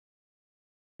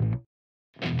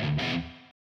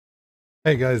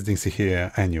Hey guys, DinXy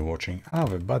here, and you're watching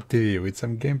Bad TV with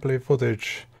some gameplay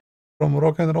footage from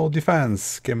Rock and Roll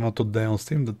Defense. Came out today on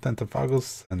Steam the 10th of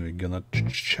August, and we're gonna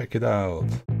check it out.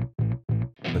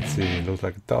 Let's see, it looks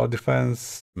like a tower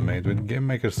defense made with Game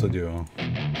Maker Studio.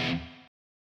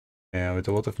 Yeah, with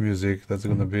a lot of music. That's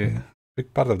gonna be a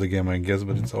big part of the game, I guess,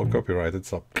 but it's all copyrighted,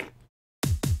 so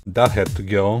that had to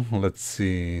go. Let's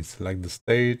see, select the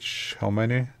stage. How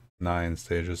many? 9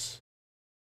 stages.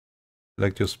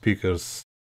 Select your speakers.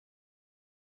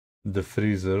 The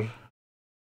freezer.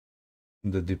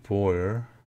 The deployer.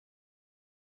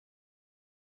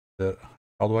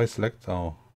 How do I select?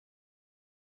 Oh,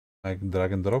 like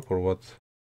drag and drop or what?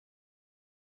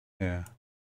 Yeah.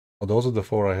 Oh, those are the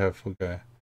 4 I have. Okay.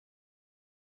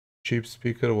 Cheap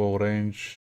speaker, low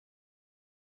range.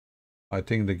 I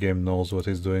think the game knows what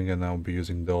it's doing, and I'll be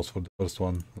using those for the first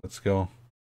one. Let's go.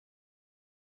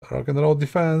 Rock and roll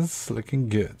defense, looking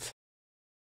good.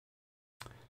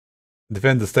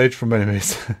 Defend the stage from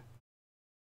enemies.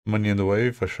 Money in the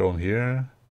wave are shown here.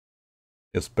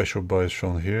 A special buy is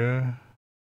shown here.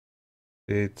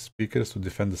 Create speakers to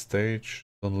defend the stage.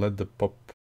 Don't let the pop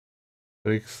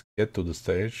freaks get to the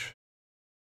stage.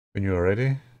 When you are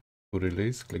ready to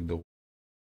release, click the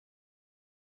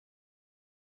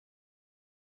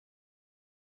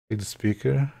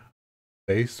speaker.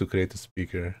 Place to create a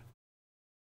speaker.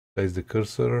 Place the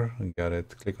cursor. Got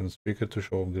it. Click on the speaker to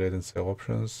show upgrade and sell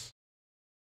options.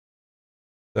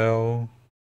 Sell.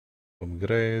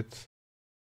 Upgrade.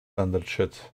 Standard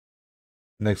shit.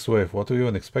 Next wave. What are we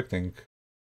even expecting?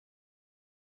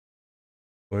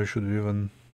 Where should we even...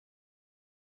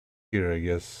 Here, I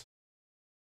guess.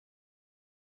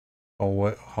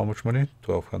 Oh, how much money?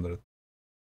 1200.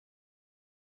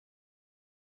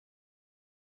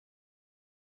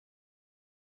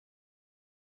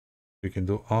 We can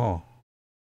do... Oh.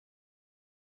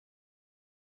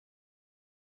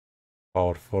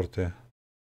 Power 40.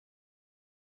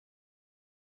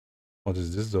 What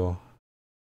is this though?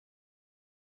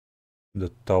 The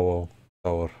tower.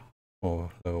 Or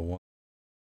level 1.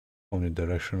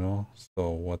 Omnidirectional.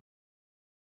 So what?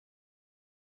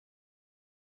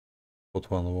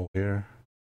 Put one over here.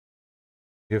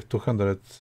 Give 200.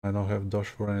 I don't have dodge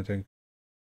for anything.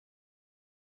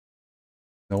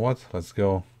 You know what? Let's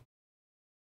go.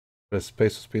 Press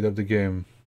space to speed up the game.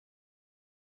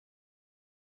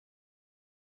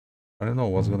 I don't know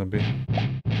what's gonna be.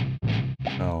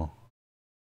 No.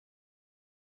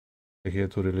 Click here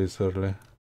to release early.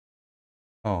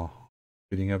 Oh.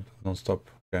 Speeding up non-stop.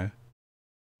 Okay.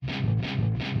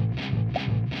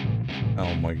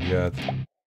 Oh my god.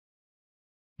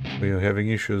 We are having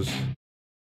issues.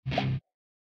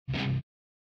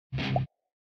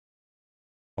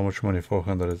 How much money?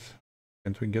 400.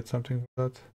 Can't we get something for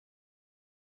that?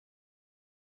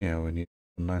 Yeah, we need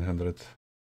 900.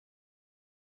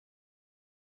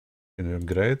 Can we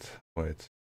upgrade? Wait.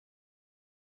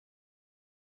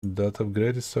 That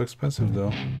upgrade is so expensive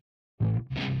though.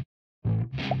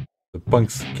 The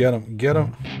punks, get him, get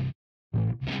him!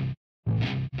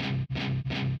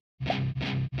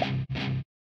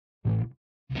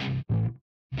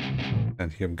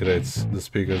 And he upgrades the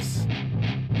speakers.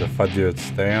 The fat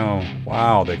dudes, damn,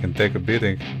 wow, they can take a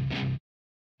beating.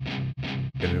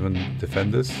 Can we even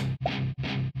defend this?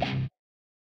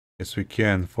 Yes, we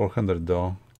can. 400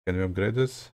 though. Can we upgrade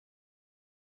this?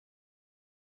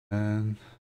 And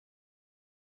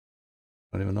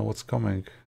I don't even know what's coming.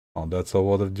 Oh, that's a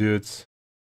lot of dudes.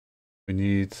 We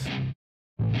need...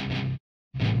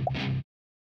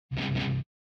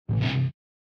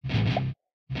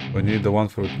 We need the one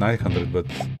for 900, but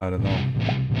I don't know.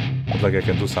 Looks like I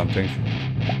can do something.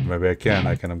 Maybe I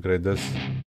can upgrade this.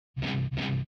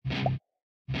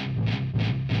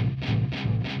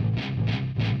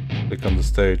 Click on the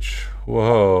stage.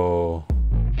 Whoa!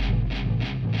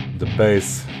 The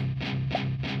bass.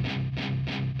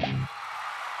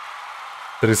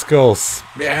 3 skulls.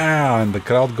 Yeah, and the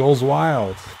crowd goes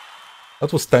wild.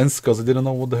 That was tense because I didn't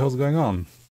know what the hell's going on.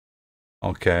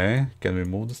 Okay, can we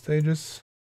move the stages?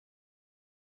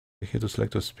 Here to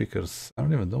select the speakers. I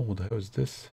don't even know what the hell is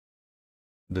this.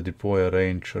 The deploy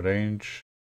range.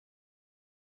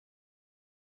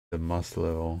 The mass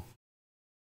level.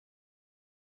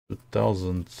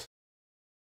 2000.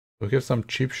 We have some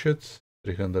cheap shit.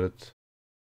 300.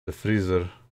 The freezer.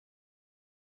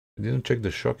 We didn't check the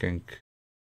shocking.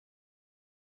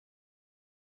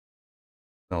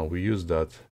 No, we used that.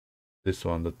 This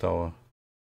one, the tower.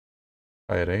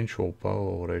 High range or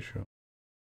power ratio.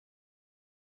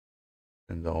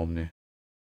 And the Omni.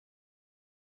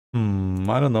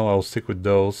 I don't know, I'll stick with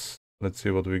those. Let's see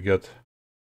what we get.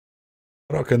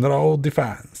 Rock and roll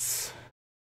defense.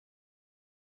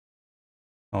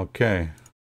 Okay.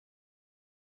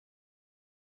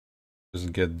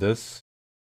 Just get this.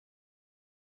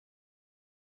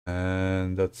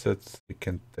 And that's it. You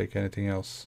can't take anything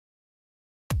else.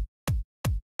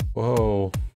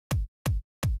 Whoa.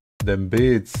 Them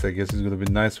beats. I guess it's gonna be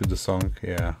nice with the song.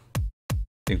 Yeah.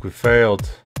 Think we failed.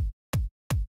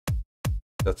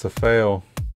 That's a fail.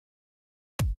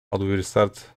 How do we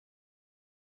restart?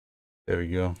 There we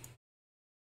go.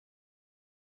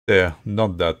 There,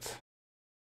 not that.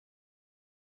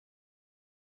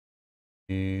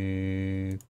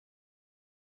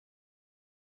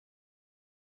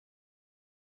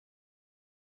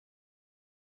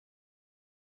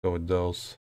 Go with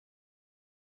those.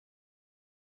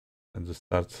 And just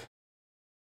start.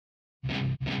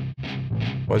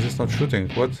 Why is this not shooting?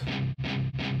 What?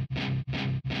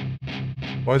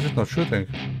 Why is it not shooting?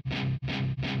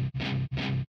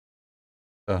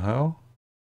 The hell?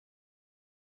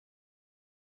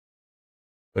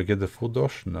 Do I get the full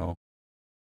dosh? No.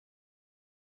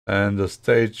 And the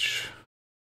stage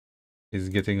is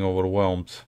getting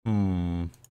overwhelmed.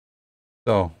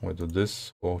 So we do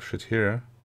this. Oh shit, here.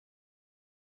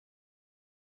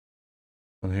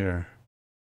 On here.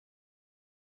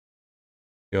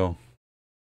 Go.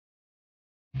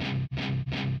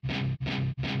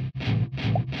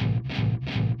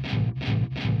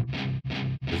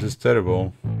 This is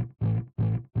terrible.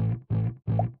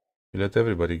 You let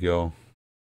everybody go.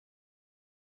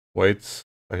 Wait,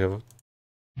 I have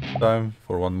time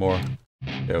for one more.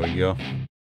 There we go.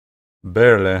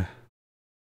 Barely.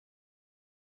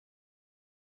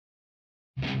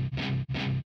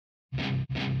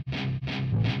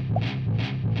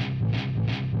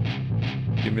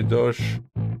 Give me dosh.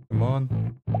 Come on.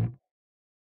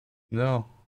 No.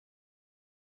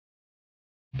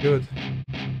 Good.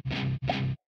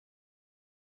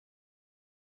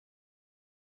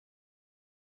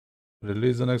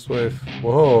 Release the next wave.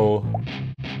 Whoa.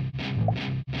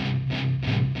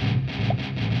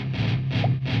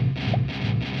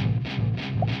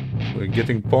 We're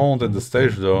getting pwned at the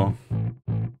stage though.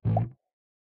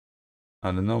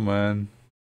 I don't know, man.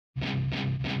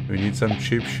 We need some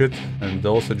cheap shit, and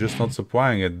those are just not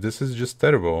supplying it. This is just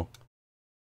terrible.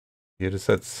 Here it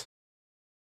sets.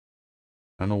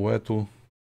 I don't know where to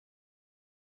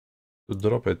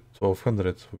drop it.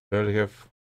 1200. We barely have.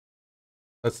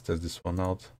 Let's test this one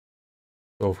out.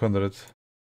 1200.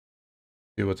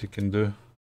 See what you can do.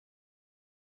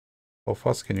 How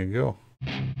fast can you go?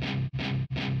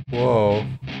 Whoa.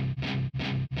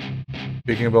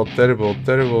 Speaking about terrible.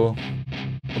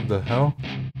 What the hell?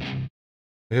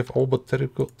 We have all but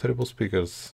terrible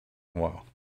speakers. Wow.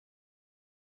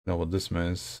 You know what this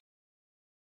means?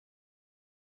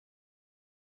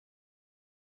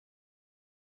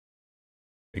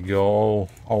 We go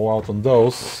all out on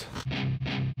those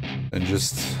and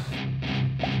just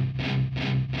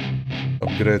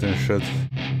upgrade and shit.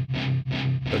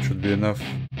 That should be enough.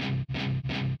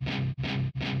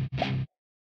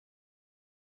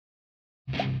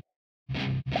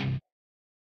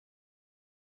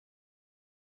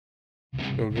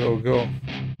 Go.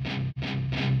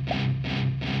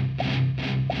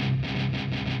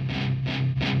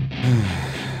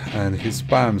 And he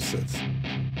spams it.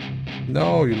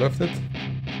 No, you left it?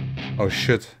 Oh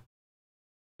shit.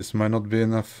 This might not be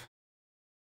enough.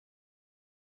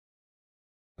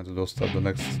 I have to go start the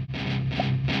next.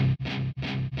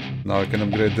 Now I can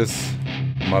upgrade this.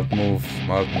 Smart move.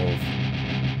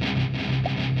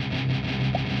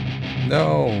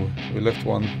 No, we left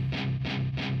one.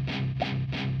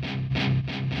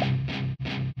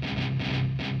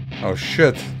 Oh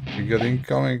shit, we got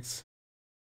incomings.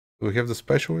 Do we have the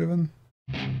special even?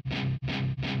 I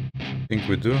think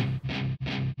we do.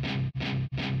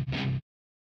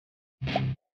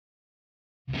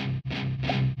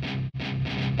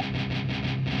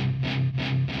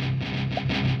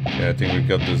 Yeah, I think we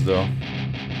got this though.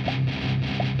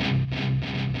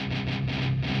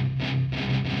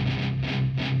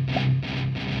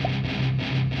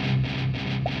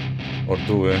 Or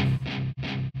do we?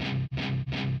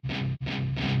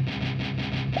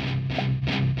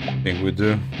 I think we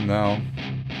do now.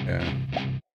 Yeah.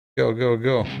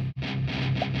 Go.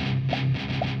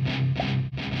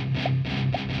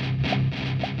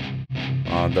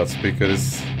 Ah, that speaker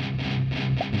is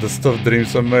the stuff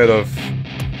dreams are made of.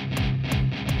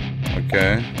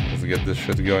 Okay, let's get this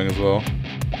shit going as well.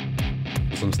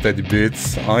 Some steady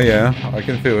beats. Oh yeah, I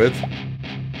can feel it.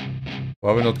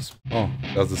 Why we not? Oh,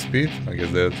 that's the speed? I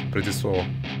guess that's pretty slow.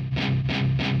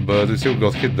 But we still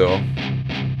got hit though.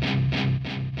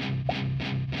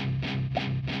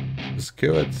 Just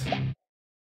kill it.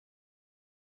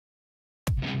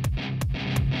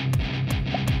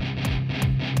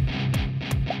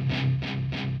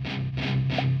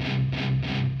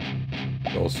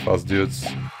 those fast dudes.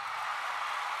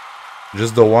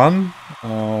 Just the one?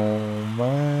 Oh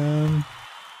man.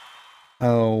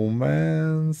 Oh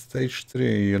man. Stage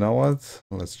 3. You know what?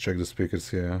 Let's check the speakers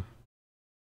here.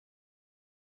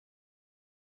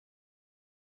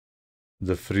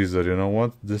 The freezer, you know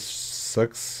what? This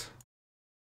sucks.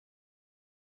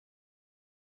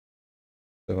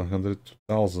 700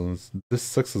 2000. This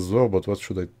sucks as well, but what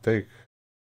should I take?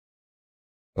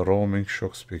 A roaming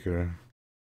shock speaker.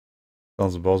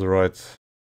 Sounds about right.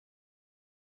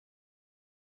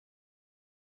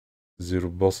 0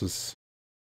 bosses.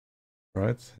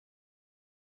 Right?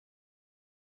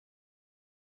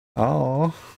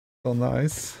 Oh, so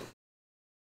nice.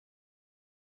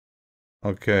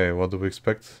 Okay, what do we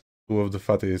expect? 2 of the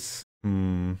fatties.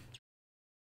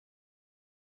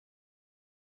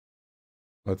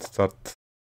 Let's start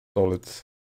solid.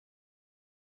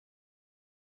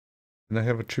 Can I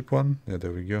have a cheap one? Yeah,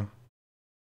 there we go.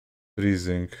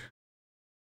 Freezing.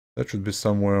 That should be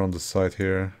somewhere on the side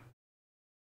here.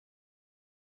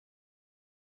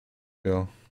 Yeah.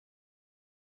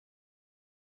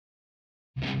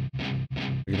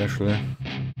 We can actually...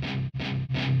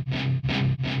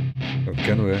 Or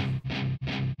can we?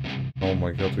 Oh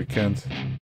my god, we can't.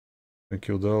 Can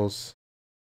kill those.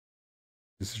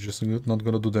 This is just not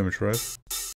gonna do damage, right?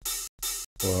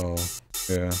 Wow,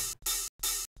 yeah.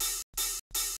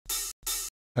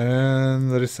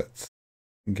 And reset.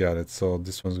 Got it. So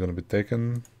this one's gonna be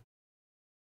taken.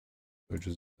 Which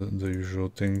is the usual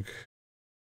thing.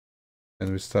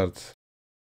 And we start.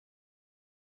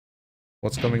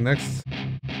 What's coming next?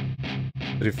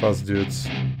 3 fast dudes.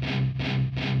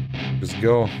 Just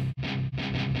go.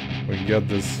 We got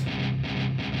this.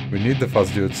 We need the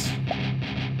fast dudes.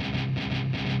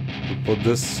 We put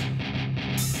this.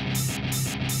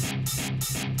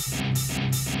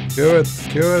 Kill it!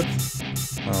 Kill it!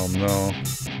 Oh no.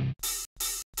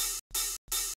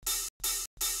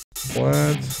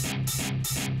 What?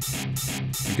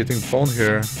 I'm getting pwned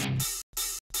here.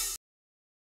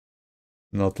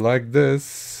 Not like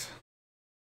this.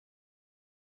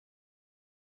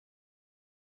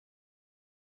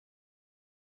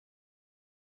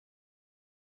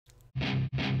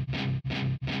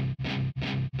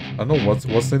 I don't know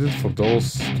what's needed for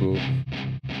those to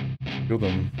kill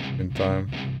them in time.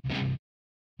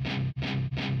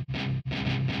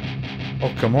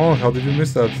 Oh come on, how did you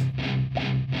miss that?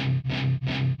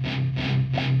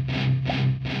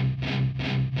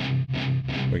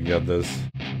 We got this.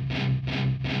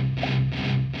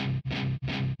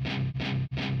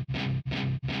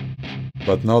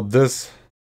 But not this.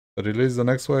 Release the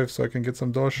next wave so I can get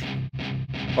some dodge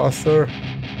faster.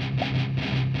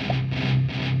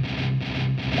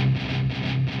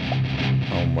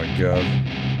 Oh my god.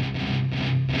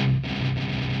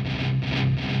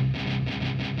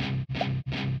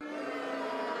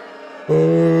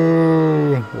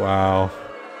 Oh wow.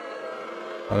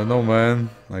 I don't know, man.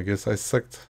 I guess I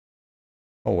sucked.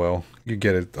 Oh well, you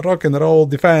get it. Rock and roll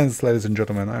defense, ladies and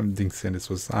gentlemen. I'm DinXy and this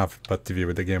was Avebat TV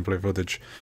with the gameplay footage.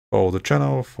 Follow the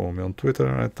channel, follow me on Twitter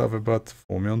at Avebat,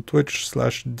 follow me on Twitch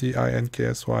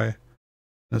 /DinXy.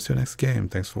 And see you next game.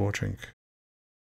 Thanks for watching.